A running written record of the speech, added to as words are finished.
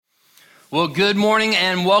Well, good morning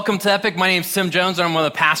and welcome to Epic. My name is Tim Jones and I'm one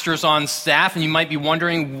of the pastors on staff. And you might be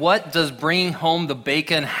wondering, what does bringing home the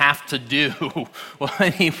bacon have to do? Well,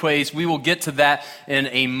 anyways, we will get to that in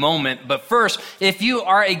a moment. But first, if you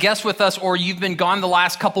are a guest with us or you've been gone the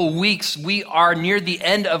last couple of weeks, we are near the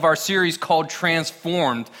end of our series called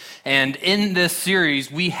Transformed. And in this series,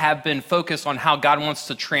 we have been focused on how God wants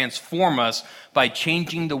to transform us by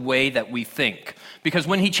changing the way that we think. Because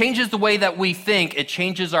when he changes the way that we think, it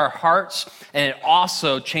changes our hearts and it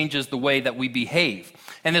also changes the way that we behave.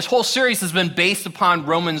 And this whole series has been based upon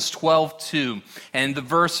Romans 12:2. And the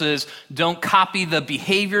verse is, don't copy the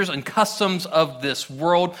behaviors and customs of this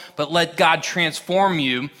world, but let God transform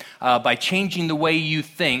you by changing the way you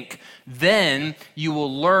think. Then you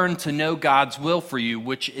will learn to know God's will for you,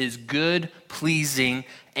 which is good, pleasing,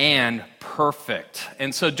 and perfect.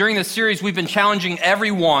 And so during this series, we've been challenging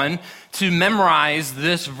everyone to memorize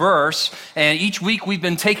this verse. And each week we've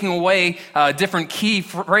been taking away different key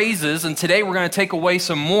phrases. And today we're going to take away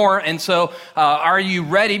some more. And so are you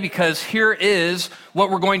ready? Because here is what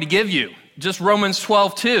we're going to give you. Just Romans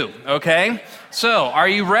 12:2, okay? So are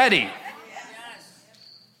you ready?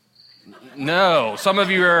 No, some of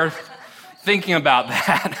you are thinking about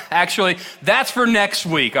that. Actually, that's for next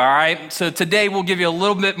week, all right? So today we'll give you a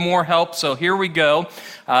little bit more help. So here we go.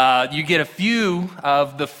 You get a few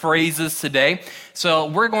of the phrases today. So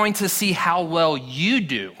we're going to see how well you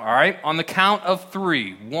do, all right? On the count of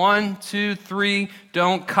 3. 1, 2, 3.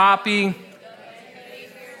 Don't copy.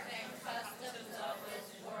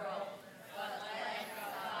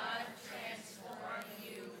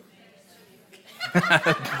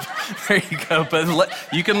 There you go. But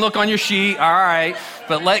you can look on your sheet. All right.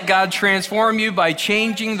 But let God transform you by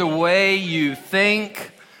changing the way you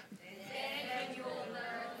think.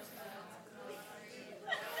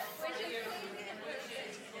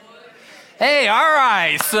 Hey, all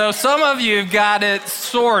right. So some of you have got it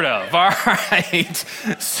sort of. All right.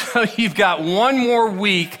 So you've got one more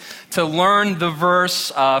week to learn the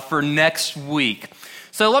verse for next week.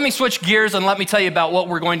 So let me switch gears and let me tell you about what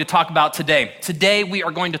we're going to talk about today. Today we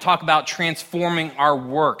are going to talk about transforming our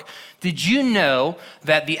work. Did you know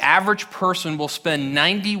that the average person will spend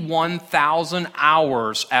 91,000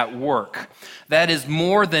 hours at work? That is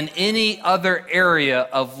more than any other area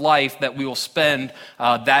of life that we will spend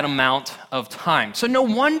that amount of time. So no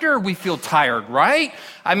wonder we feel tired, right?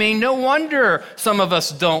 I mean, no wonder some of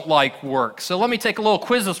us don't like work. So let me take a little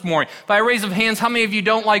quiz this morning. By a raise of hands, how many of you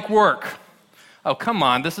don't like work? Oh, come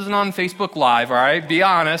on. This isn't on Facebook Live, all right? Be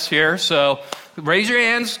honest here. So raise your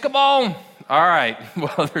hands. Come on. All right.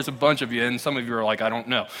 Well, there's a bunch of you, and some of you are like, I don't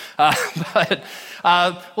know.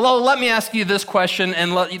 Well, let me ask you this question,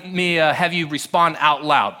 and let me have you respond out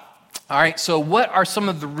loud. All right. So what are some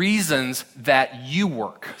of the reasons that you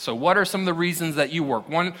work? So what are some of the reasons that you work?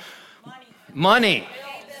 One, money.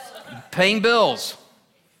 Paying bills.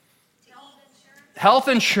 Health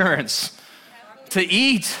insurance. To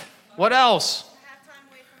eat. What else?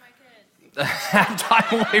 Have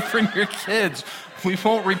time away from your kids. We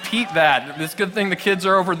won't repeat that. It's a good thing the kids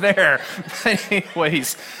are over there.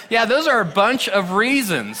 Anyways, yeah, those are a bunch of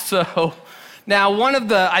reasons. So now one of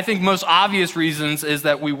the, I think, most obvious reasons is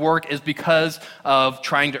that we work is because of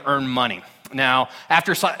trying to earn money. Now,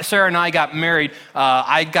 after Sarah and I got married,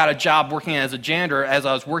 I got a job working as a janitor as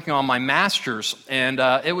I was working on my master's. And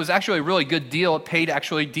it was actually a really good deal. It paid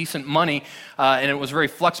actually decent money, and it was very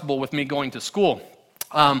flexible with me going to school.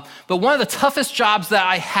 But one of the toughest jobs that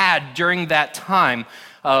I had during that time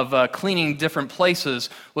of cleaning different places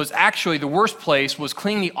was actually the worst place was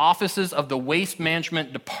cleaning the offices of the waste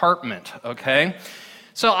management department, okay?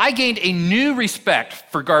 So I gained a new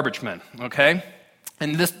respect for garbage men, okay?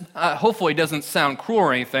 And this hopefully doesn't sound cruel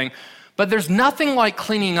or anything, but there's nothing like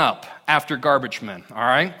cleaning up after garbage men, all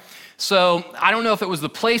right? So I don't know if it was the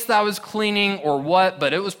place that I was cleaning or what,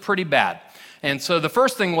 but it was pretty bad. And so the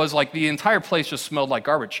first thing was like the entire place just smelled like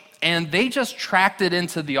garbage. And they just tracked it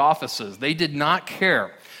into the offices. They did not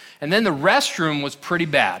care. And then the restroom was pretty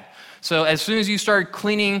bad. So as soon as you started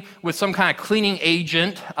cleaning with some kind of cleaning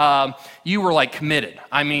agent, you were like committed.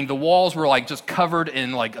 I mean, the walls were like just covered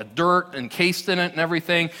in like a dirt, encased in it and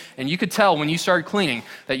everything. And you could tell when you started cleaning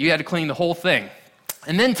that you had to clean the whole thing.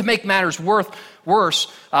 And then to make matters worse,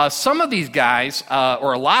 some of these guys,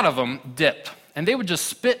 or a lot of them, dipped. And they would just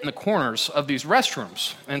spit in the corners of these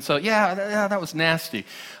restrooms. And so, yeah, that was nasty.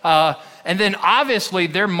 And then obviously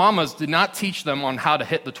their mamas did not teach them on how to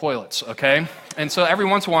hit the toilets, okay? And so every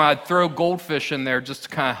once in a while I'd throw goldfish in there just to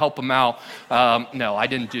kind of help them out. No, I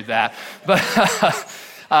didn't do that.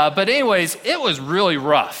 But anyways, it was really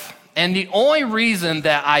rough. And the only reason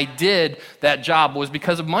that I did that job was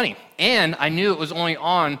because of money. And I knew it was only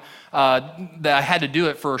on that I had to do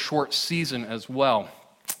it for a short season as well.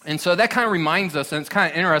 And so that kind of reminds us, and it's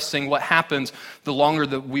kind of interesting what happens the longer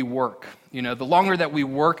that we work. You know, the longer that we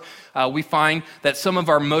work, we find that some of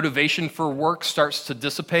our motivation for work starts to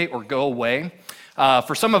dissipate or go away.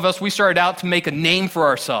 For some of us, we started out to make a name for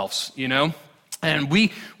ourselves, you know. And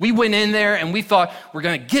we went in there and we thought we're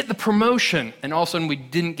going to get the promotion. And all of a sudden we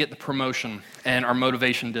didn't get the promotion and our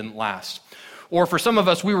motivation didn't last. Or for some of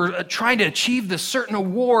us, we were trying to achieve this certain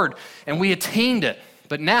award and we attained it.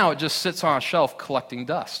 But now it just sits on a shelf collecting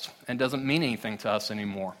dust and doesn't mean anything to us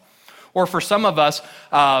anymore. Or for some of us,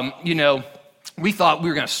 we thought we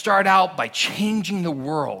were going to start out by changing the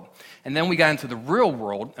world. And then we got into the real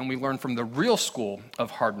world and we learned from the real school of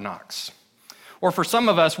hard knocks. Or for some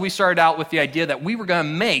of us, we started out with the idea that we were going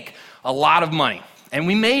to make a lot of money. And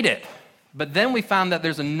we made it. But then we found that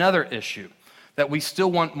there's another issue, that we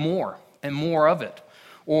still want more and more of it.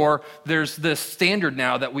 Or there's this standard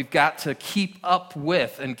now that we've got to keep up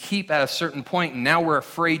with and keep at a certain point, and now we're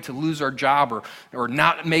afraid to lose our job or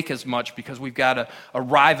not make as much because we've got to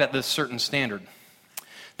arrive at this certain standard.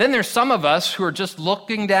 Then there's some of us who are just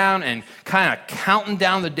looking down and kind of counting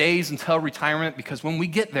down the days until retirement, because when we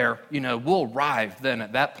get there, we'll arrive then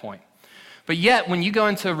at that point. But yet, when you go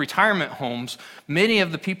into retirement homes, many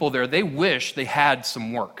of the people there, they wish they had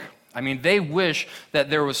some work. I mean, they wish that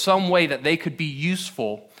there was some way that they could be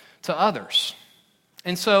useful to others.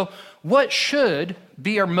 And so, what should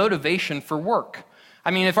be our motivation for work?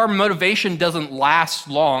 I mean, if our motivation doesn't last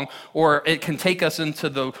long or it can take us into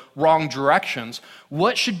the wrong directions,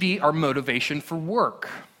 what should be our motivation for work?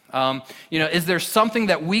 Is there something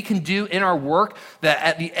that we can do in our work that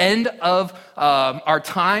at the end of our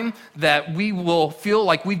time that we will feel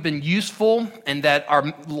like we've been useful and that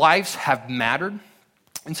our lives have mattered?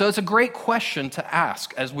 And so it's a great question to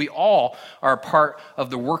ask, as we all are a part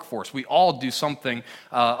of the workforce. We all do something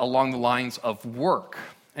along the lines of work.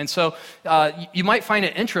 And so you might find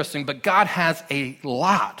it interesting, but God has a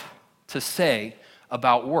lot to say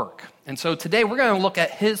about work. And so today we're going to look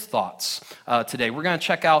at his thoughts today. We're going to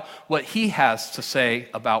check out what he has to say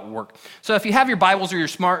about work. So if you have your Bibles or your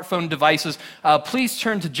smartphone devices, please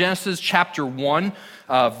turn to Genesis chapter 1,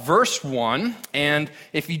 verse 1. And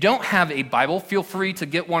if you don't have a Bible, feel free to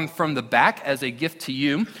get one from the back as a gift to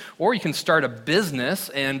you. Or you can start a business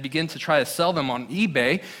and begin to try to sell them on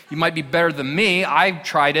eBay. You might be better than me. I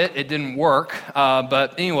tried it. It didn't work.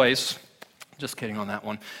 But anyways, just kidding on that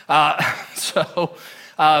one.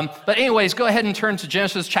 But anyways, go ahead and turn to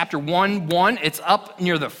Genesis chapter 1:1. It's up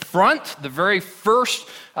near the front, the very first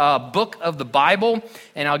book of the Bible,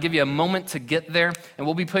 and I'll give you a moment to get there, and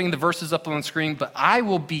we'll be putting the verses up on the screen, but I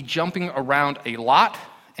will be jumping around a lot,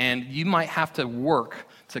 and you might have to work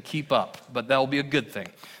to keep up, but that'll be a good thing.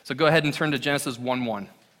 So go ahead and turn to Genesis 1:1.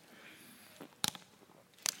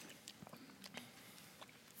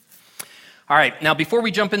 All right, now before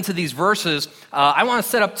we jump into these verses, I want to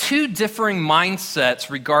set up two differing mindsets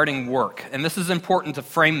regarding work. And this is important to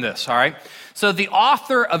frame this, all right? So the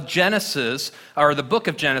author of Genesis, or the book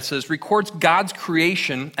of Genesis, records God's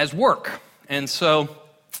creation as work. And so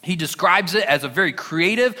he describes it as a very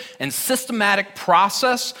creative and systematic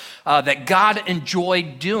process that God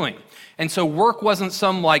enjoyed doing. And so work wasn't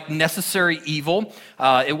some necessary evil.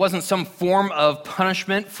 It wasn't some form of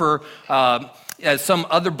punishment for as some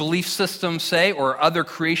other belief systems say, or other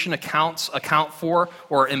creation accounts account for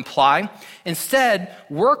or imply. Instead,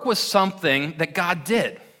 work was something that God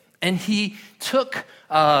did, and he took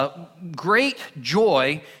great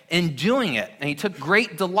joy in doing it, and he took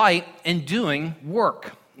great delight in doing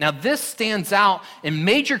work. Now, this stands out in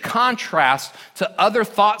major contrast to other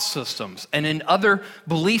thought systems and in other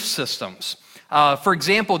belief systems. For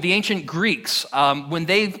example, the ancient Greeks, when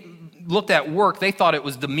they looked at work, they thought it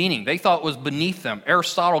was demeaning. They thought it was beneath them.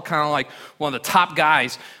 Aristotle, kind of like one of the top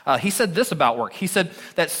guys, he said this about work. He said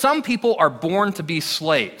that some people are born to be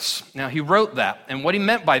slaves. Now, he wrote that, and what he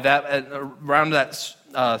meant by that, around that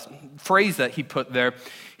phrase that he put there,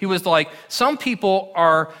 he was like, some people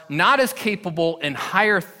are not as capable in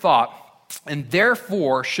higher thought and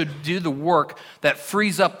therefore should do the work that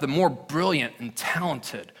frees up the more brilliant and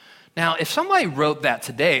talented. Now, if somebody wrote that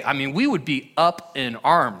today, we would be up in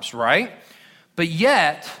arms, right? But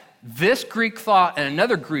yet, this Greek thought and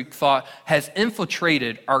another Greek thought has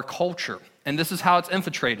infiltrated our culture. And this is how it's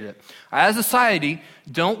infiltrated it. As a society,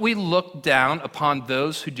 don't we look down upon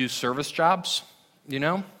those who do service jobs?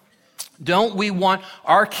 Don't we want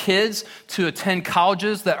our kids to attend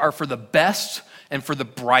colleges that are for the best and for the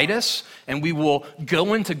brightest, and we will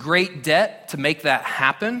go into great debt to make that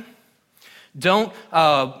happen? Don't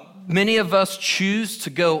Many of us choose to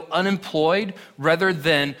go unemployed rather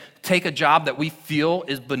than take a job that we feel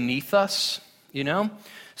is beneath us, you know?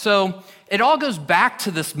 So it all goes back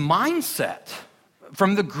to this mindset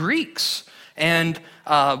from the Greeks, and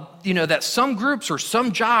that some groups or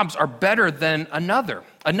some jobs are better than another.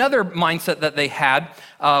 Another mindset that they had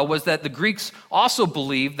was that the Greeks also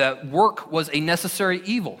believed that work was a necessary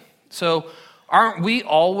evil. So aren't we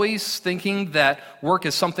always thinking that work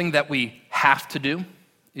is something that we have to do,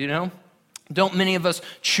 you know? Don't many of us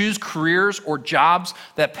choose careers or jobs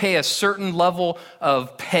that pay a certain level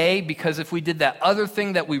of pay because if we did that other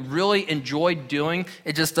thing that we really enjoyed doing,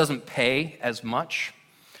 it just doesn't pay as much?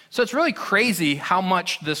 So it's really crazy how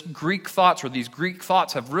much these Greek thoughts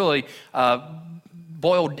have really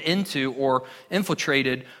boiled into or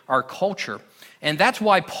infiltrated our culture. And that's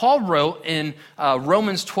why Paul wrote in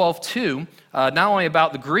Romans 12:2, not only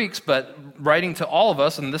about the Greeks, but writing to all of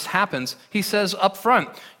us, and this happens, he says up front,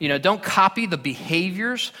 don't copy the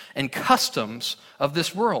behaviors and customs of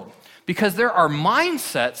this world, because there are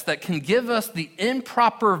mindsets that can give us the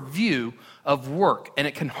improper view of work, and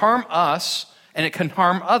it can harm us, and it can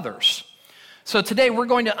harm others. So today we're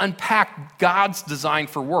going to unpack God's design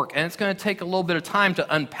for work, and it's going to take a little bit of time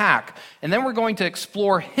to unpack, and then we're going to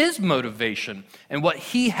explore his motivation and what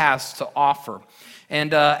he has to offer.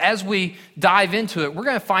 And as we dive into it, we're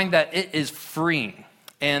going to find that it is freeing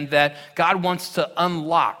and that God wants to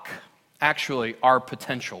unlock, actually, our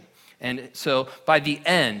potential. And so by the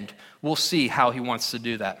end, we'll see how he wants to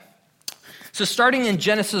do that. So starting in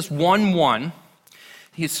Genesis 1:1,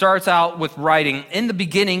 he starts out with writing, "In the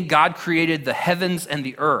beginning, God created the heavens and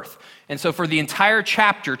the earth." And so for the entire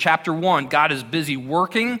chapter 1, God is busy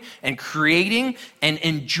working and creating and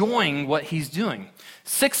enjoying what he's doing.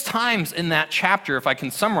 6 times in that chapter, if I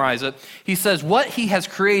can summarize it, he says what he has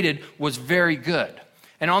created was very good.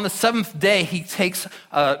 And on the 7th day, he takes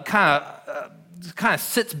kind of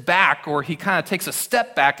sits back, or he kind of takes a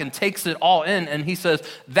step back and takes it all in, and he says,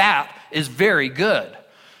 that is very good.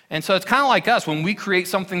 And so it's kind of like us. When we create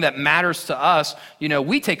something that matters to us,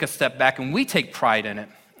 we take a step back and we take pride in it.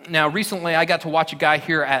 Now, recently, I got to watch a guy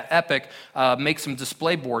here at Epic make some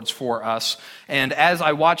display boards for us. And as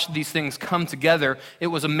I watched these things come together, it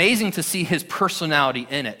was amazing to see his personality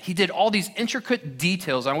in it. He did all these intricate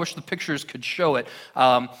details. I wish the pictures could show it.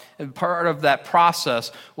 And part of that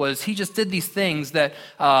process was he just did these things that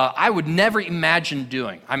I would never imagine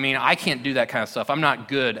doing. I mean, I can't do that kind of stuff. I'm not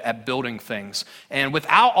good at building things. And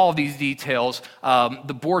without all these details,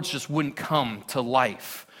 the boards just wouldn't come to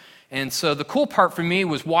life. And so the cool part for me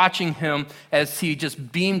was watching him as he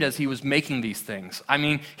just beamed as he was making these things. I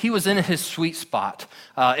mean, he was in his sweet spot.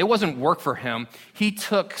 It wasn't work for him. He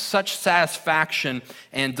took such satisfaction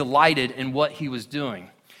and delighted in what he was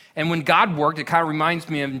doing. And when God worked, it kind of reminds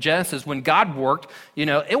me of Genesis, when God worked,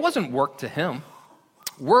 it wasn't work to him.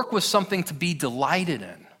 Work was something to be delighted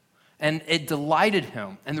in. And it delighted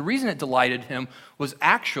him. And the reason it delighted him was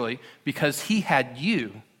actually because he had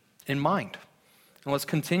you in mind. And let's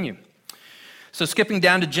continue. So skipping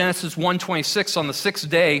down to Genesis 1:26, on the 6th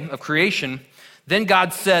day of creation, then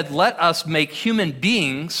God said, "Let us make human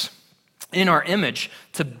beings in our image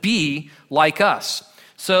to be like us."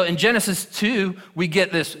 So in Genesis 2, we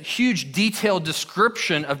get this huge detailed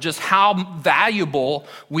description of just how valuable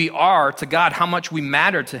we are to God, how much we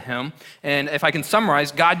matter to him. And if I can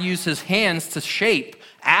summarize, God used his hands to shape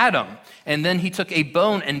Adam, and then he took a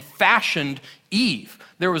bone and fashioned Eve.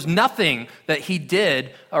 There was nothing that he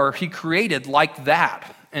did or he created like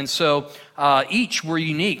that. And so each were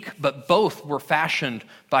unique, but both were fashioned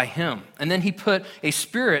by him. And then he put a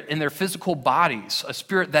spirit in their physical bodies, a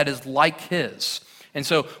spirit that is like his. And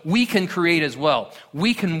so we can create as well.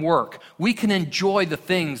 We can work. We can enjoy the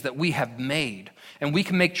things that we have made. And we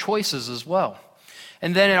can make choices as well.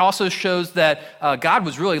 And then it also shows that God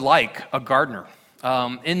was really like a gardener.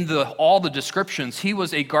 In all the descriptions, he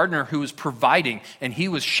was a gardener who was providing, and he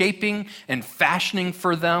was shaping and fashioning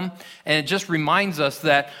for them. And it just reminds us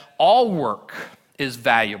that all work is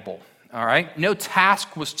valuable, all right? No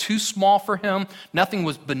task was too small for him. Nothing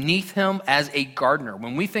was beneath him as a gardener.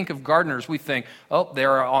 When we think of gardeners, we think, oh,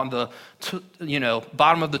 they're on the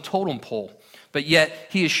bottom of the totem pole. But yet,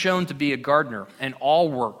 he is shown to be a gardener, and all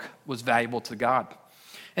work was valuable to God.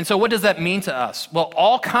 And so what does that mean to us? Well,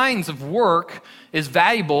 all kinds of work is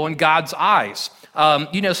valuable in God's eyes.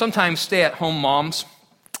 Sometimes stay-at-home moms,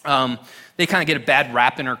 they kind of get a bad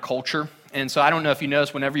rap in our culture. And so I don't know if you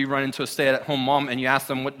notice, whenever you run into a stay-at-home mom and you ask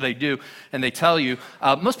them what they do, and they tell you,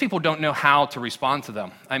 most people don't know how to respond to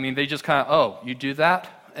them. I mean, they just kind of, oh, you do that?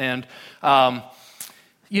 And,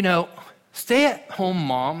 stay-at-home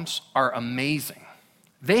moms are amazing.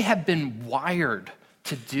 They have been wired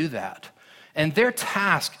to do that. And their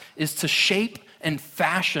task is to shape and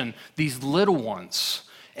fashion these little ones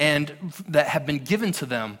and that have been given to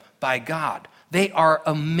them by God. They are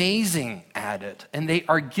amazing at it, and they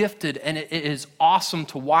are gifted, and it is awesome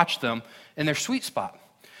to watch them in their sweet spot.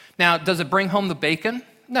 Now, does it bring home the bacon?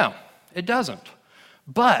 No, it doesn't.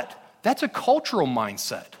 But that's a cultural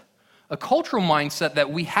mindset. A cultural mindset that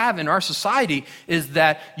we have in our society is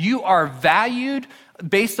that you are valued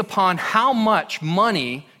based upon how much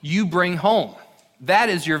money you bring home. That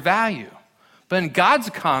is your value. But in God's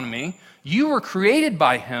economy, you were created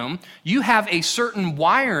by him, you have a certain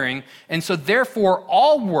wiring, and so therefore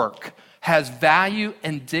all work has value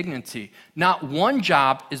and dignity. Not one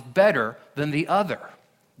job is better than the other.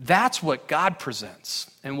 That's what God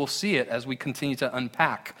presents, and we'll see it as we continue to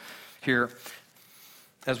unpack here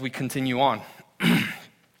as we continue on.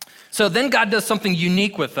 So then God does something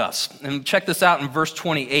unique with us, and check this out in verse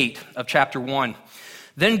 28 of chapter 1.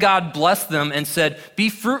 Then God blessed them and said, "Be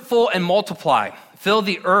fruitful and multiply. Fill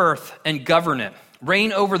the earth and govern it.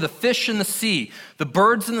 Reign over the fish in the sea, the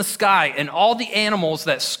birds in the sky, and all the animals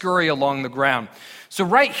that scurry along the ground." So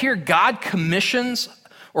right here, God commissions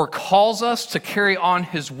or calls us to carry on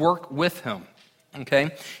his work with him,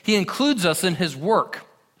 okay? He includes us in his work.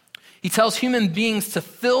 He tells human beings to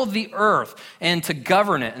fill the earth and to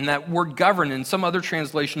govern it. And that word govern in some other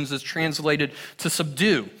translations is translated to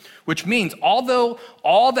subdue, which means although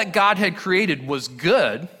all that God had created was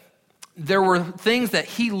good, there were things that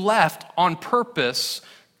he left on purpose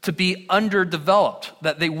to be underdeveloped,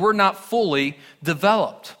 that they were not fully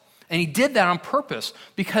developed. And he did that on purpose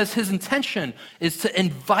because his intention is to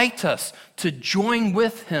invite us to join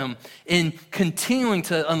with him in continuing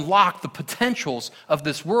to unlock the potentials of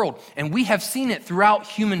this world. And we have seen it throughout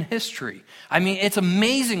human history. I mean, it's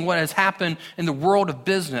amazing what has happened in the world of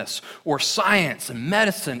business or science and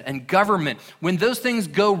medicine and government. When those things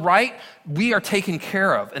go right, we are taken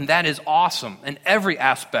care of. And that is awesome in every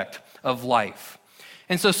aspect of life.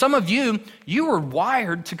 And so some of you were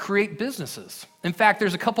wired to create businesses. In fact,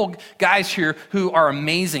 there's a couple guys here who are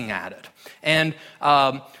amazing at it. And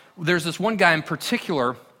there's this one guy in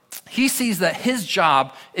particular, he sees that his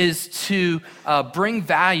job is to bring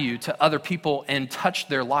value to other people and touch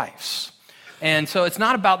their lives. And so it's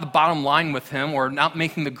not about the bottom line with him or not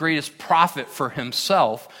making the greatest profit for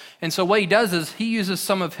himself. And so what he does is he uses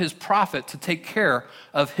some of his profit to take care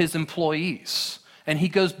of his employees. And he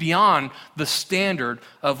goes beyond the standard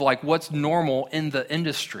of like what's normal in the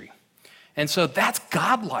industry. And so that's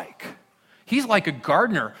godlike. He's like a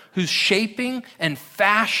gardener who's shaping and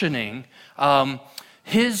fashioning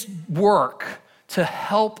his work to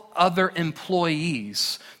help other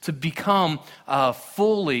employees to become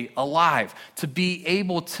fully alive, to be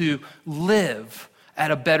able to live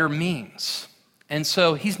at a better means. And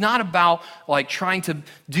so he's not about like trying to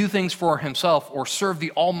do things for himself or serve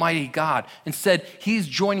the Almighty God. Instead, he's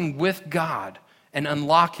joining with God and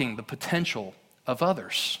unlocking the potential of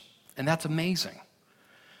others. And that's amazing.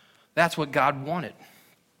 That's what God wanted.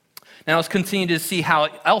 Now let's continue to see how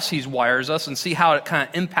else he wires us and see how it kind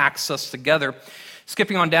of impacts us together.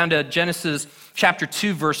 Skipping on down to Genesis chapter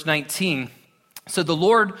 2, verse 19. So the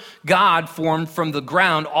Lord God formed from the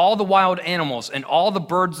ground all the wild animals and all the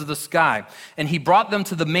birds of the sky, and he brought them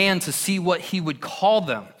to the man to see what he would call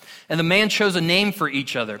them. And the man chose a name for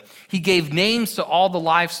each other. He gave names to all the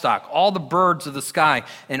livestock, all the birds of the sky,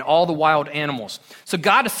 and all the wild animals. So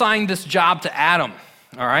God assigned this job to Adam,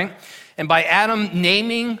 all right? And by Adam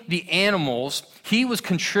naming the animals, he was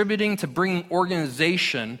contributing to bringing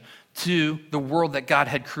organization to the world that God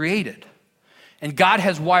had created. And God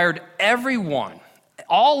has wired everyone,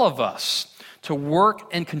 all of us, to work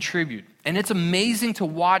and contribute. And it's amazing to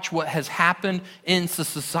watch what has happened in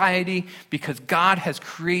society because God has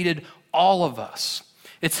created all of us.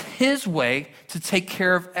 It's his way to take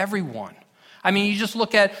care of everyone. I mean, you just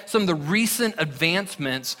look at some of the recent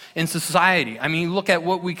advancements in society. I mean, you look at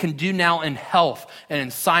what we can do now in health and in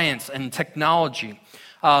science and technology.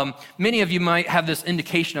 Many of you might have this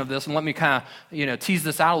indication of this, and let me kind of, tease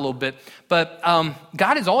this out a little bit. But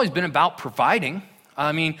God has always been about providing.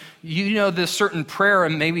 I mean, you know this certain prayer,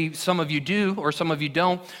 and maybe some of you do or some of you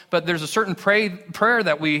don't, but there's a certain prayer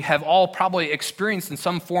that we have all probably experienced in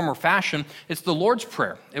some form or fashion. It's the Lord's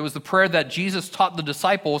Prayer. It was the prayer that Jesus taught the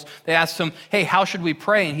disciples. They asked him, hey, how should we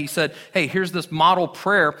pray? And he said, hey, here's this model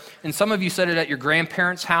prayer. And some of you said it at your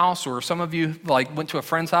grandparents' house, or some of you went to a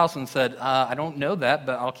friend's house and said, I don't know that,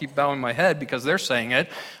 but I'll keep bowing my head because they're saying it.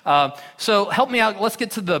 So help me out. Let's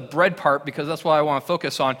get to the bread part because that's what I want to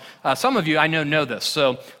focus on. Some of you I know this.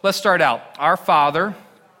 So let's start out. Our Father,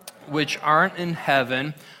 which art in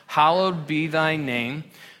heaven, hallowed be thy name.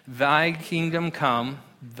 Thy kingdom come,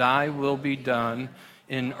 thy will be done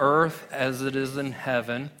in earth as it is in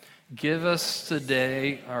heaven. Give us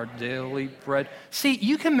today our daily bread. See,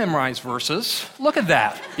 you can memorize verses. Look at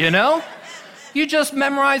that, You just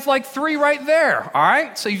memorized like 3 right there, all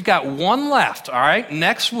right? So you've got 1 left, all right?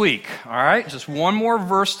 Next week, all right? Just 1 more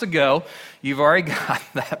verse to go. You've already got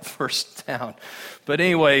that verse down. But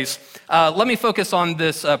anyways, let me focus on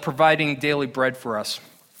this providing daily bread for us.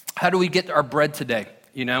 How do we get our bread today,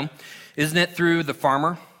 Isn't it through the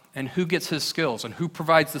farmer? And who gets his skills, and who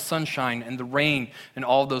provides the sunshine and the rain and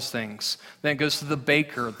all those things. Then it goes to the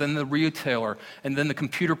baker, then the retailer, and then the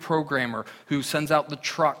computer programmer who sends out the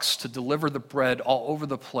trucks to deliver the bread all over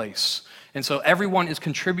the place. And so everyone is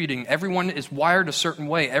contributing. Everyone is wired a certain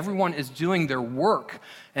way. Everyone is doing their work.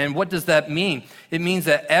 And what does that mean? It means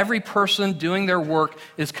that every person doing their work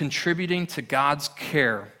is contributing to God's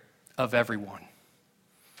care of everyone.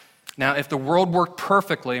 Now, if the world worked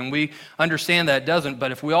perfectly, and we understand that it doesn't,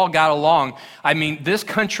 but if we all got along, this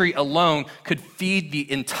country alone could feed the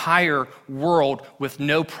entire world with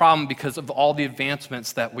no problem because of all the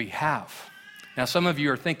advancements that we have. Now, some of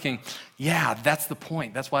you are thinking, yeah, that's the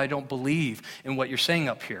point. That's why I don't believe in what you're saying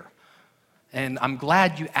up here. And I'm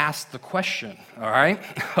glad you asked the question, all right,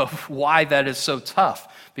 of why that is so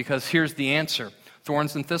tough, because here's the answer.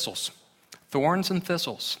 Thorns and thistles. Thorns and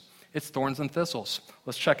thistles. It's thorns and thistles.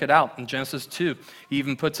 Let's check it out. In Genesis 2, he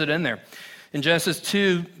even puts it in there. In Genesis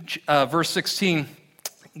 2, verse 16,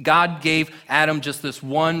 God gave Adam just this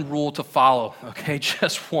one rule to follow, okay?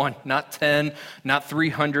 Just one, not 10, not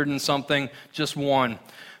 300 and something, just one.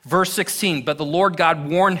 Verse 16, but the Lord God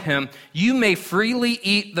warned him, you may freely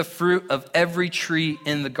eat the fruit of every tree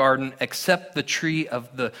in the garden except the tree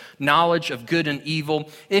of the knowledge of good and evil.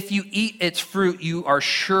 If you eat its fruit, you are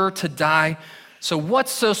sure to die. So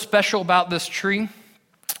what's so special about this tree?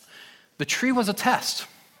 The tree was a test.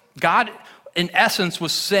 God, in essence,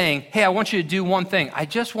 was saying, hey, I want you to do one thing. I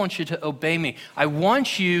just want you to obey me. I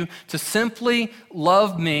want you to simply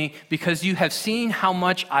love me because you have seen how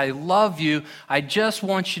much I love you. I just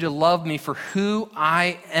want you to love me for who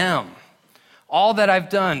I am. All that I've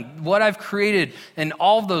done, what I've created, and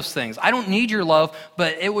all those things. I don't need your love,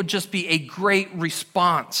 but it would just be a great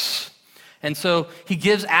response. And so he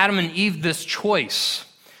gives Adam and Eve this choice.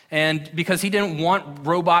 And because he didn't want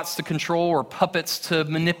robots to control or puppets to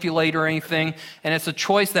manipulate or anything, and it's a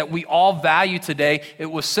choice that we all value today, it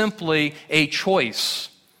was simply a choice.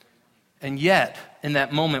 And yet, in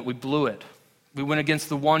that moment, we blew it. We went against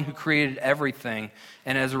the one who created everything.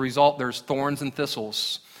 And as a result, there's thorns and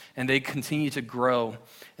thistles. And they continue to grow.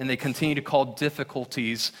 And they continue to cause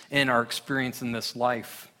difficulties in our experience in this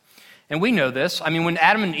life. And we know this. When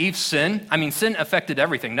Adam and Eve sin affected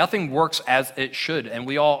everything. Nothing works as it should, and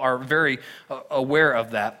we all are very aware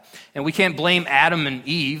of that. And we can't blame Adam and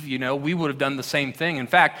Eve. We would have done the same thing. In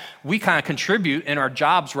fact, we kind of contribute in our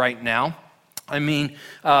jobs right now.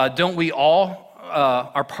 Don't we all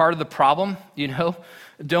are part of the problem,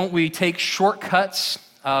 Don't we take shortcuts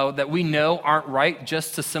that we know aren't right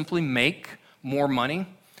just to simply make more money?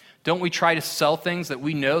 Don't we try to sell things that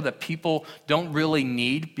we know that people don't really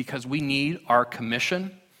need because we need our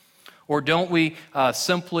commission? Or don't we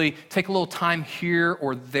simply take a little time here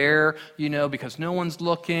or there, because no one's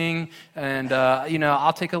looking, and,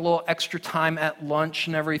 I'll take a little extra time at lunch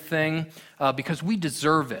and everything because we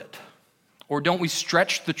deserve it? Or don't we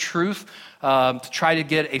stretch the truth to try to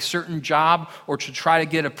get a certain job or to try to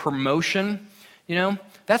get a promotion?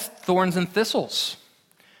 That's thorns and thistles.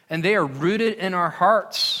 And they are rooted in our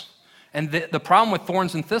hearts. And the problem with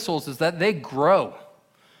thorns and thistles is that they grow.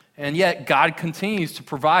 And yet God continues to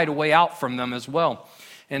provide a way out from them as well.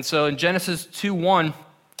 And so in Genesis 2:1,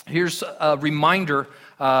 here's a reminder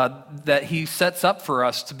that he sets up for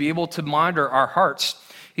us to be able to monitor our hearts.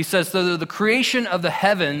 He says, so the creation of the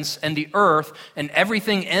heavens and the earth and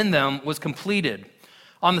everything in them was completed.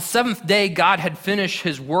 On the seventh day, God had finished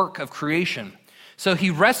his work of creation. So he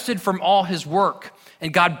rested from all his work.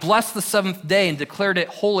 And God blessed the seventh day and declared it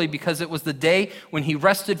holy because it was the day when he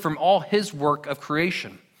rested from all his work of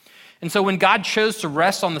creation. And so when God chose to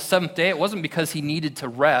rest on the seventh day, it wasn't because he needed to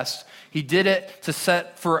rest. He did it to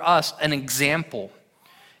set for us an example.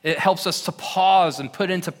 It helps us to pause and put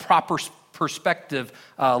into proper perspective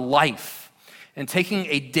life. And taking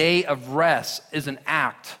a day of rest is an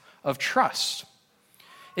act of trust.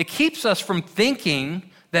 It keeps us from thinking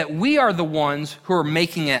that we are the ones who are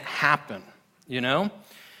making it happen.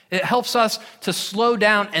 It helps us to slow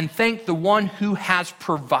down and thank the one who has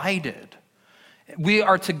provided. We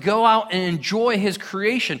are to go out and enjoy his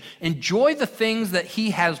creation, enjoy the things that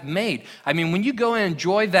he has made. I mean, when you go and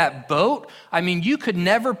enjoy that boat, I mean, you could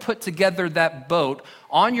never put together that boat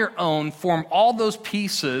on your own, form all those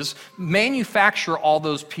pieces, manufacture all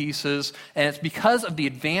those pieces, and it's because of the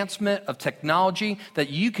advancement of technology that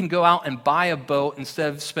you can go out and buy a boat instead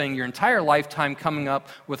of spending your entire lifetime coming up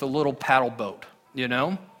with a little paddle boat, you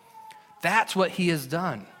know? That's what he has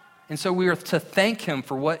done. And so we are to thank him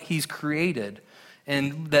for what he's created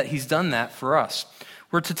and that he's done that for us.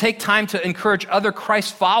 We're to take time to encourage other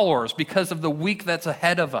Christ followers because of the week that's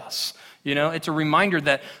ahead of us. You know, it's a reminder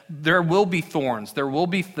that there will be thorns, there will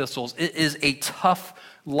be thistles. It is a tough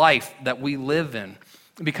life that we live in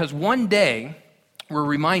because one day we're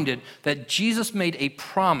reminded that Jesus made a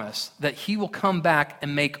promise that he will come back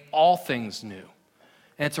and make all things new.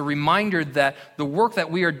 And it's a reminder that the work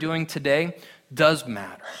that we are doing today does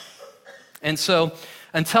matter. And so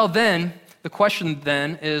until then, the question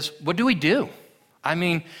then is, what do we do? I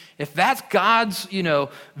mean, if that's God's,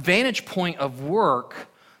 vantage point of work,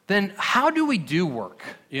 then how do we do work?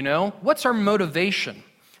 What's our motivation?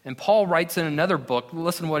 And Paul writes in another book,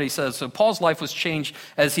 listen to what he says. So Paul's life was changed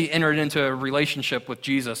as he entered into a relationship with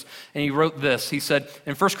Jesus. And he wrote this. He said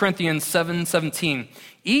in 1 Corinthians 7:17,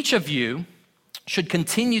 each of you should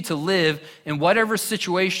continue to live in whatever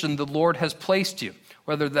situation the Lord has placed you,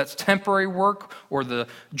 whether that's temporary work or the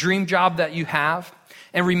dream job that you have,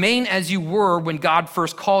 and remain as you were when God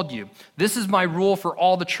first called you. This is my rule for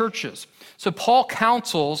all the churches. So Paul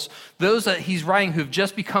counsels those that he's writing who've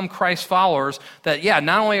just become Christ followers that,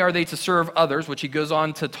 not only are they to serve others, which he goes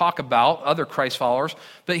on to talk about, other Christ followers,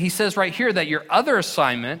 but he says right here that your other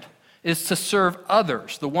assignment is to serve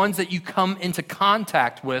others, the ones that you come into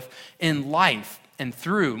contact with in life and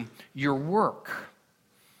through your work.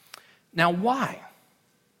 Now, why?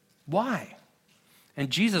 Why? And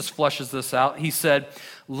Jesus fleshes this out. He said,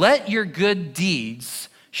 let your good deeds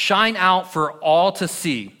shine out for all to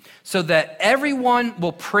see, so that everyone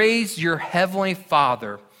will praise your heavenly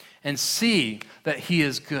Father and see that he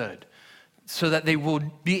is good, so that they will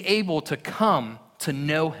be able to come to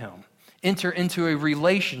know him, enter into a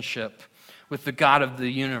relationship with the God of the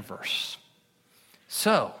universe.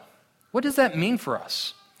 So, what does that mean for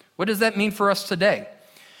us? What does that mean for us today?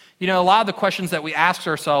 A lot of the questions that we ask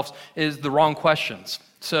ourselves is the wrong questions.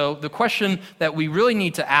 So the question that we really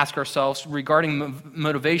need to ask ourselves regarding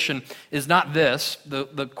motivation is not this,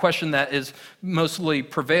 the question that is mostly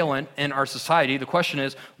prevalent in our society. The question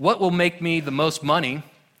is, what will make me the most money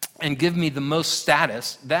and give me the most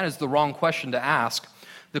status? That is the wrong question to ask.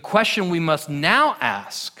 The question we must now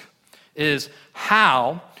ask is,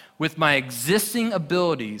 how, with my existing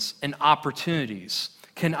abilities and opportunities,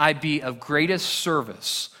 can I be of greatest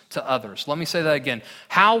service to others? Let me say that again.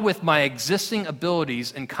 How, with my existing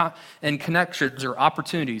abilities and connections or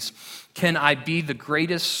opportunities, can I be the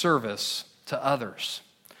greatest service to others?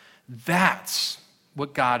 That's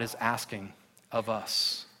what God is asking of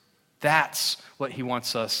us. That's what he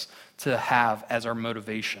wants us to have as our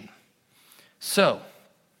motivation. So,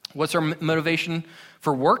 what's our motivation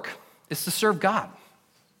for work? It's to serve God.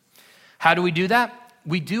 How do we do that?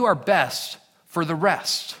 We do our best for the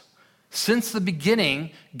rest. Since the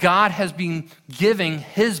beginning, God has been giving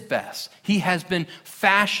his best. He has been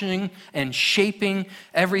fashioning and shaping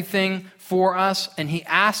everything for us, and he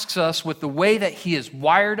asks us with the way that he has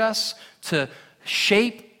wired us to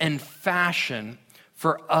shape and fashion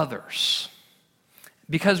for others.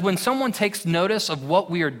 Because when someone takes notice of what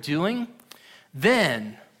we are doing,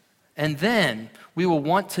 then we will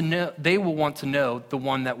want to know, they will want to know the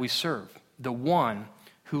one that we serve, the one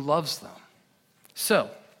who loves them. So,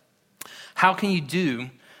 how can you do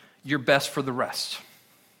your best for the rest?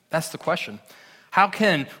 That's the question. How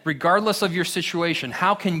can, regardless of your situation,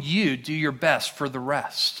 how can you do your best for the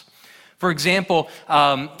rest? For example,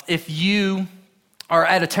 if you are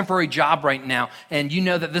at a temporary job right now and you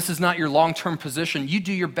know that this is not your long-term position, you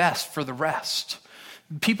do your best for the rest.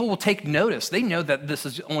 People will take notice. They know that this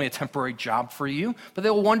is only a temporary job for you, but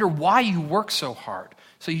they'll wonder why you work so hard.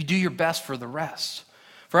 So you do your best for the rest.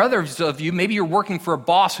 For others of you, maybe you're working for a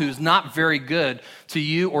boss who's not very good to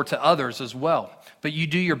you or to others as well, but you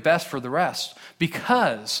do your best for the rest,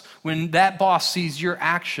 because when that boss sees your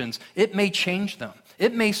actions, it may change them.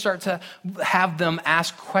 It may start to have them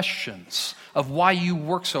ask questions of why you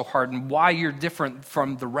work so hard and why you're different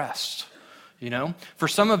from the rest. For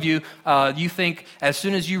some of you, you think as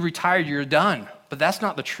soon as you retire, you're done, but that's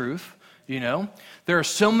not the truth. There are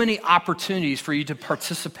so many opportunities for you to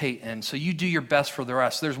participate in, so you do your best for the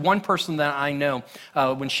rest. There's one person that I know,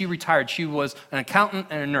 when she retired, she was an accountant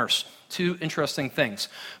and a nurse. Two interesting things.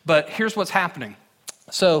 But here's what's happening.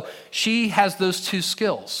 So she has those two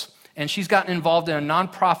skills, and she's gotten involved in a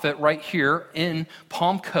nonprofit right here in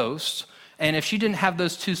Palm Coast. And if she didn't have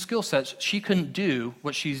those two skill sets, she couldn't do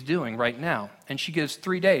what she's doing right now. And she gives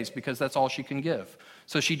 3 days because that's all she can give.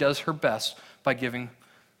 So she does her best by giving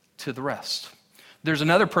to the rest. There's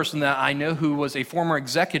another person that I know who was a former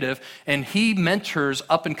executive, and he mentors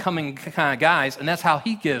up-and-coming kind of guys, and that's how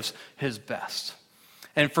he gives his best.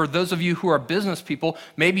 And for those of you who are business people,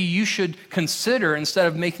 maybe you should consider, instead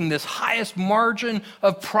of making this highest margin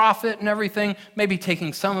of profit and everything, maybe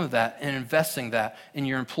taking some of that and investing that in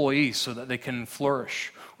your employees so that they can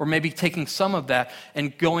flourish. Or maybe taking some of that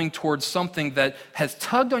and going towards something that has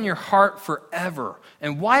tugged on your heart forever.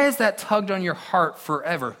 And why is that tugged on your heart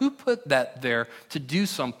forever? Who put that there to do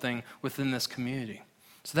something within this community?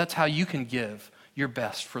 So that's how you can give your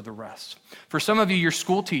best for the rest. For some of you, you're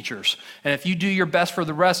school teachers, and if you do your best for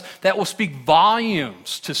the rest, that will speak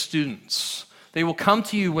volumes to students. They will come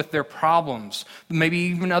to you with their problems. Maybe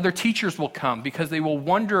even other teachers will come because they will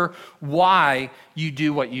wonder why you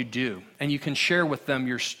do what you do. And you can share with them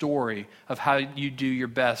your story of how you do your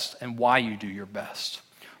best and why you do your best.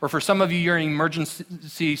 Or for some of you, you're in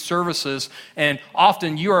emergency services, and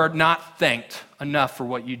often you are not thanked enough for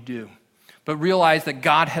what you do. But realize that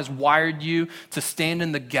God has wired you to stand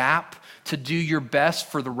in the gap, to do your best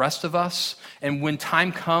for the rest of us. And when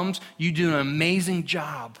time comes, you do an amazing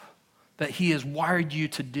job that He has wired you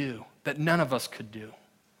to do, that none of us could do.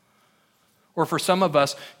 Or for some of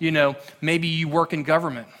us, maybe you work in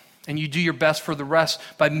government and you do your best for the rest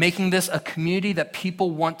by making this a community that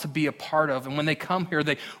people want to be a part of. And when they come here,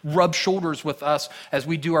 they rub shoulders with us as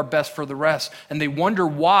we do our best for the rest. And they wonder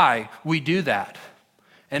why we do that.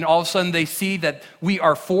 And all of a sudden they see that we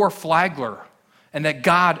are for Flagler and that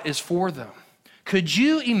God is for them. Could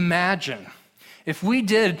you imagine if we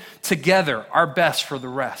did together our best for the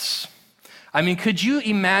rest? I mean, could you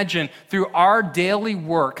imagine through our daily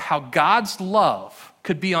work how God's love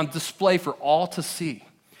could be on display for all to see?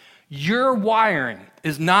 Your wiring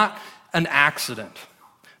is not an accident.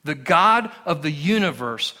 The God of the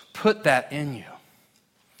universe put that in you.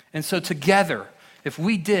 And so together, if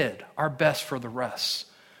we did our best for the rest,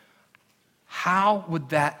 how would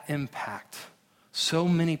that impact so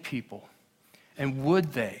many people? And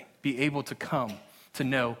would they be able to come to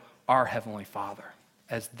know our Heavenly Father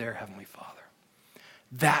as their Heavenly Father?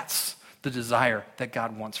 That's the desire that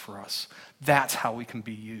God wants for us. That's how we can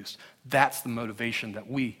be used. That's the motivation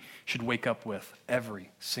that we should wake up with every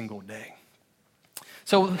single day.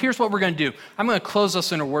 So here's what we're going to do. I'm going to close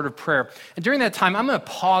us in a word of prayer. And during that time, I'm going to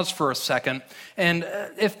pause for a second. And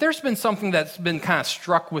if there's been something that's been kind of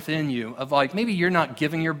struck within you of like, maybe you're not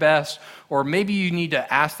giving your best, or maybe you need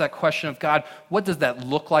to ask that question of God, what does that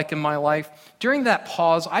look like in my life? During that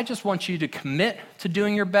pause, I just want you to commit to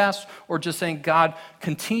doing your best, or just saying, God,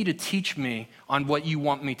 continue to teach me on what you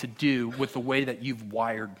want me to do with the way that you've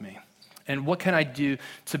wired me. And what can I do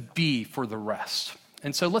to be for the rest?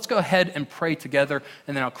 And so let's go ahead and pray together,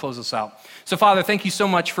 and then I'll close us out. So Father, thank you so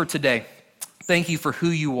much for today. Thank you for who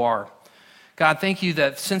you are. God, thank you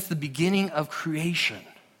that since the beginning of creation,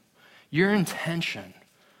 your intention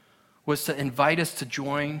was to invite us to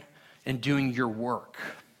join in doing your work.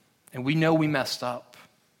 And we know we messed up.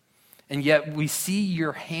 And yet we see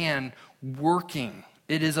your hand working.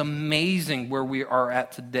 It is amazing where we are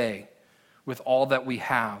at today with all that we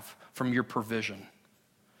have from your provision.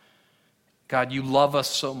 God, you love us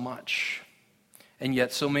so much, and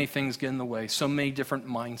yet so many things get in the way, so many different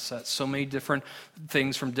mindsets, so many different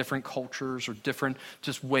things from different cultures or different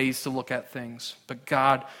just ways to look at things. But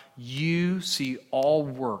God, you see all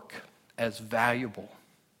work as valuable.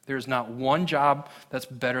 There's not one job that's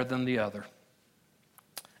better than the other,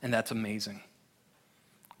 and that's amazing.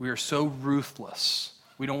 We are so ruthless.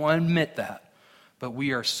 We don't want to admit that, but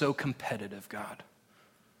we are so competitive, God.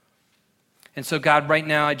 And so, God, right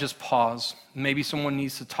now I just pause. Maybe someone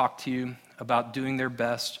needs to talk to you about doing their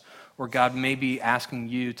best, or God may be asking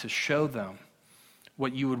you to show them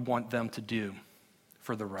what you would want them to do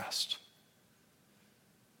for the rest.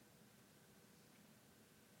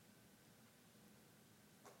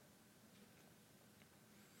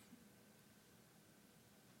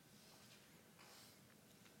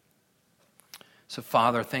 So,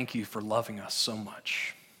 Father, thank you for loving us so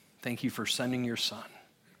much. Thank you for sending your Son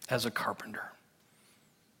as a carpenter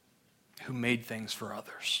who made things for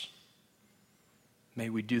others. May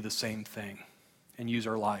we do the same thing and use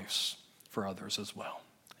our lives for others as well.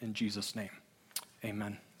 In Jesus' name,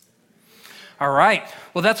 amen. All right.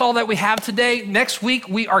 Well, that's all that we have today. Next week,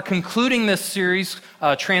 we are concluding this series,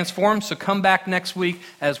 Transform. So come back next week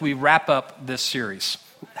as we wrap up this series.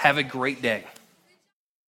 Have a great day.